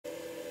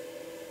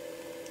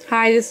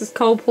Hi, this is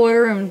Cole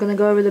Porter. I'm going to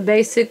go over the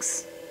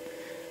basics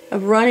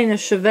of running a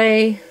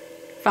Chauvet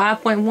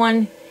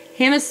 5.1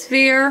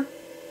 Hemisphere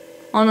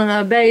on an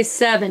Obey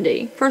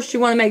 70. First, you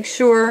want to make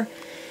sure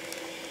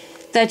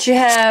that you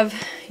have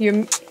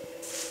your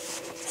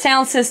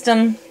sound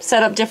system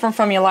set up different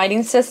from your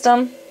lighting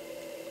system,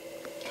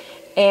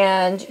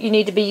 and you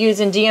need to be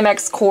using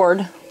DMX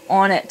cord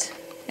on it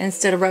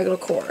instead of regular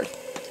cord,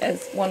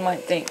 as one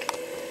might think.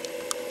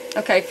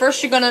 Okay,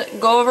 first you're going to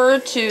go over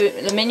to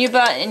the menu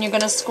button and you're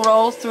going to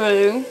scroll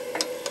through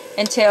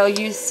until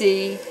you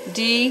see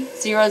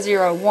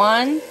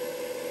D001.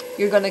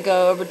 You're going to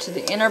go over to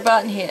the enter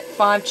button, hit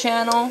 5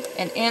 channel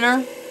and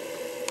enter.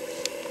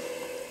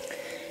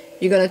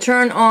 You're going to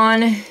turn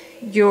on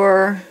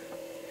your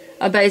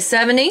Obey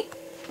 70,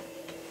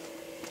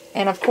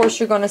 and of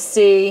course you're going to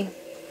see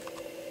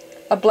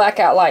a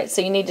blackout light,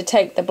 so you need to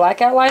take the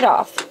blackout light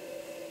off.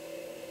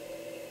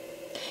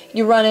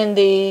 You're running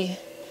the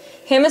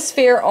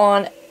Hemisphere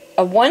on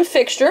a 1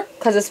 fixture,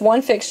 because it's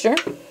 1 fixture,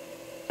 so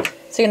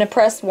you're going to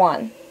press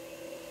 1.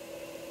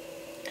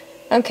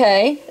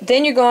 Okay,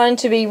 then you're going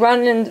to be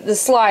running the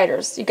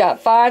sliders. You got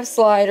 5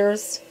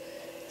 sliders,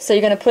 so you're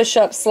going to push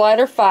up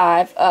slider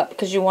 5 up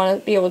because you want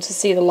to be able to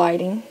see the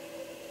lighting,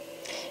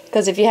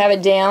 because if you have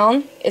it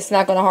down, it's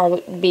not going to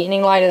hardly be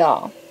any light at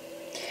all.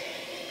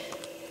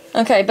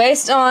 Okay,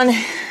 based on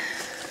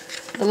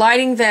the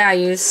lighting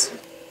values,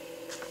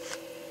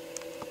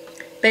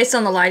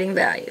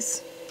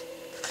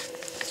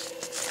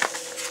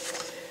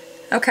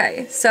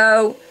 okay,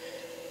 so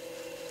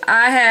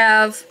I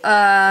have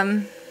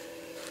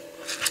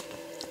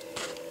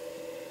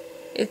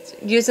it's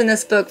using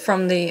this book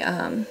from the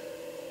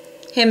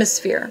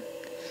Hemisphere.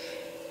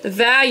 The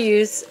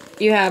values,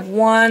 you have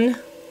 1,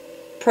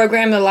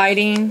 program the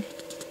lighting,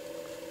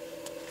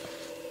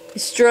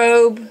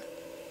 strobe,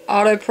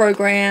 auto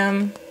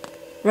program,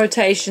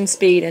 rotation,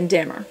 speed, and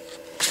dimmer.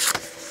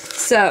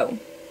 So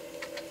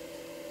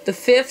the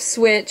 5th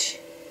switch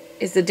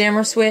is the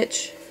dimmer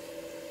switch,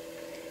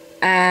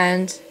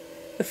 and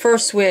the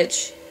 1st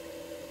switch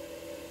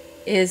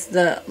is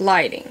the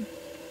lighting.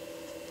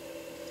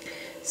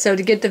 So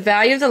to get the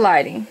value of the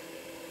lighting,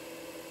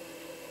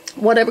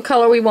 whatever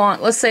color we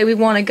want, let's say we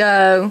want to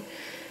go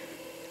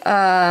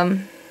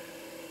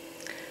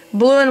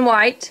blue and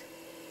white,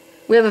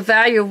 we have a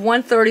value of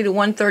 130 to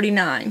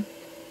 139.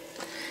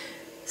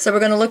 So we're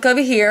going to look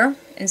over here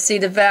and see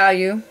the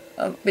value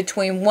of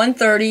between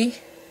 130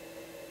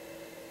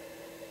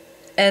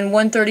 and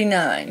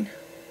 139.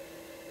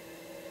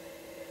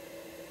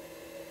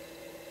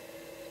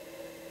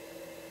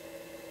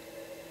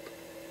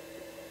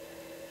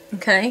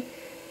 Okay,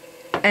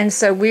 and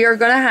so we are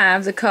going to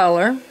have the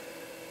color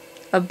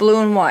of blue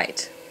and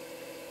white.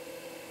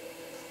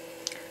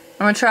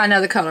 I'm going to try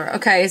another color.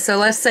 Okay, so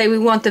let's say we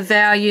want the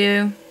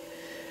value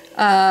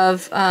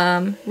of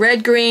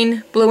red,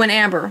 green, blue, and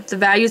amber. The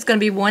value is going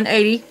to be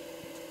 180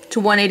 to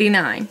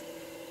 189.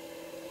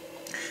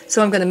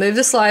 So I'm going to move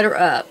the slider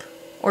up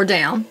or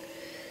down,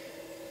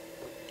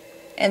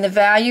 and the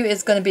value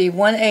is going to be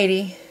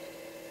 180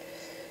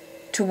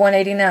 to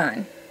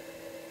 189.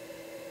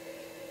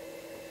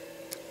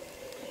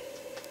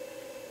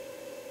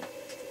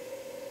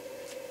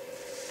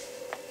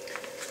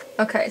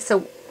 Okay,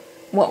 so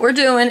what we're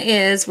doing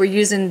is we're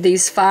using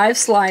these 5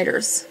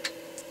 sliders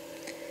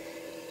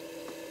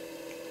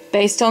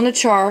based on the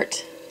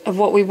chart of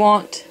what we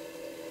want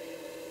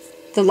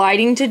the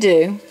lighting to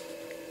do.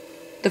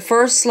 The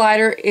first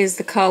slider is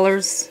the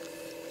colors,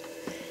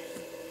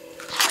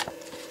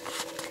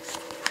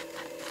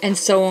 and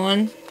so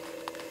on.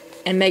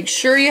 And make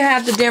sure you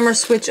have the dimmer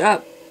switch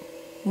up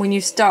when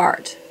you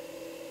start,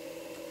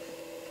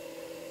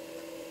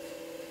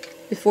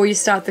 before you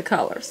start the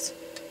colors.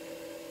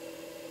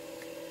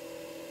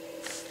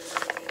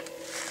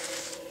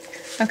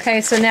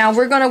 Okay, so now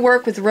we're going to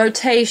work with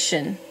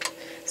rotation.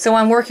 So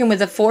I'm working with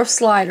the 4th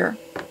slider.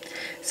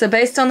 So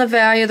based on the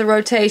value of the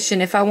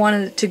rotation, if I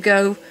wanted it to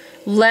go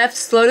left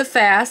slow to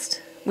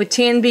fast, with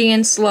 10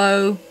 being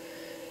slow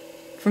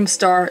from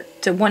start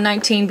to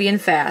 119 being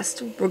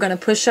fast, we're going to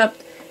push up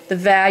the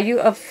value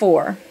of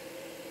 4.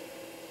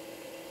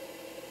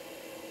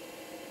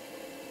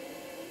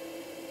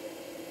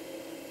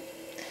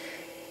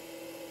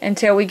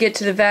 Until we get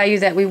to the value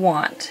that we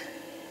want.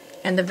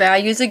 And the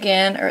values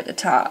again are at the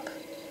top.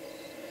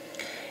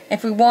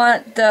 If we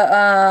want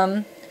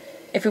the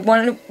if we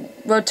want to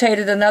rotate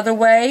it another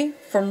way,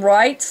 from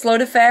right slow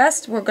to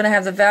fast, we're going to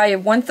have the value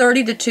of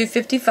 130 to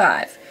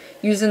 255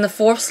 using the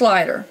 4th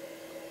slider.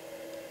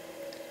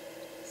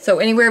 So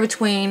anywhere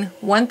between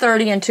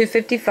 130 and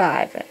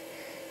 255,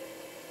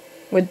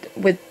 with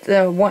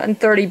the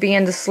 130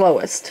 being the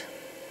slowest.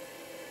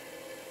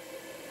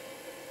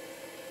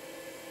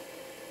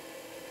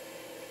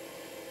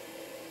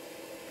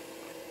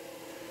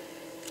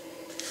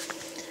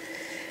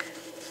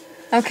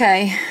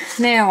 Okay,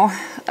 now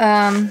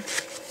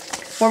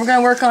what we're going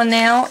to work on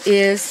now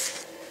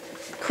is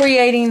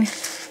creating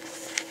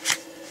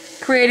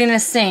a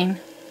scene.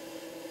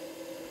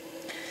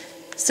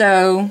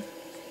 So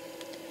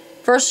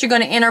First you're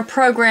going to enter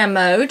program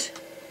mode.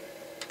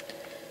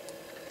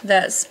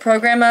 That's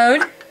program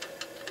mode.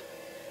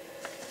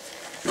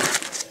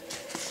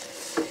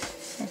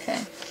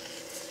 Okay.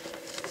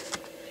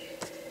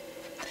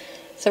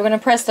 So we're going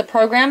to press the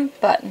program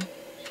button.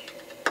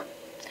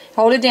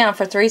 Hold it down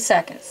for 3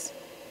 seconds.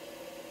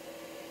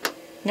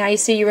 Now you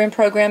see you're in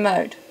program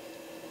mode.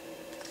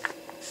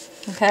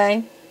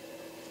 Okay.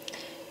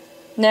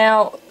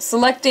 Now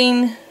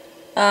selecting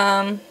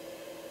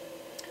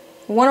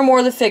one or more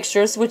of the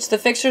fixtures, which the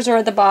fixtures are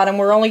at the bottom.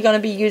 We're only going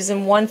to be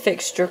using one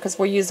fixture because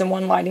we're using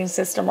one lighting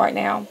system right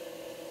now.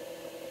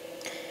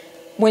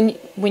 When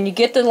you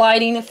get the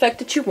lighting effect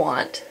that you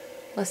want,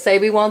 let's say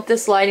we want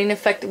this lighting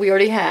effect that we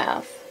already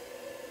have,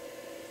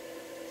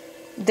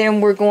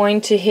 then we're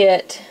going to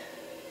hit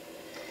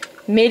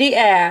MIDI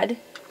add,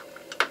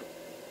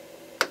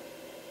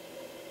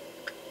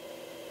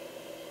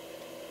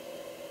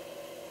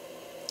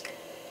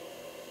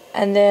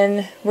 and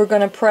then we're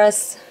going to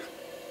press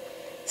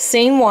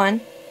scene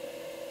 1,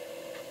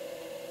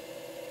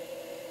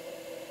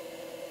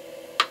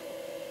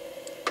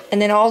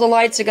 and then all the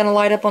lights are going to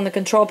light up on the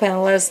control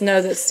panel to let us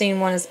know that scene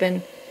 1 has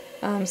been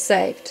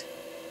saved.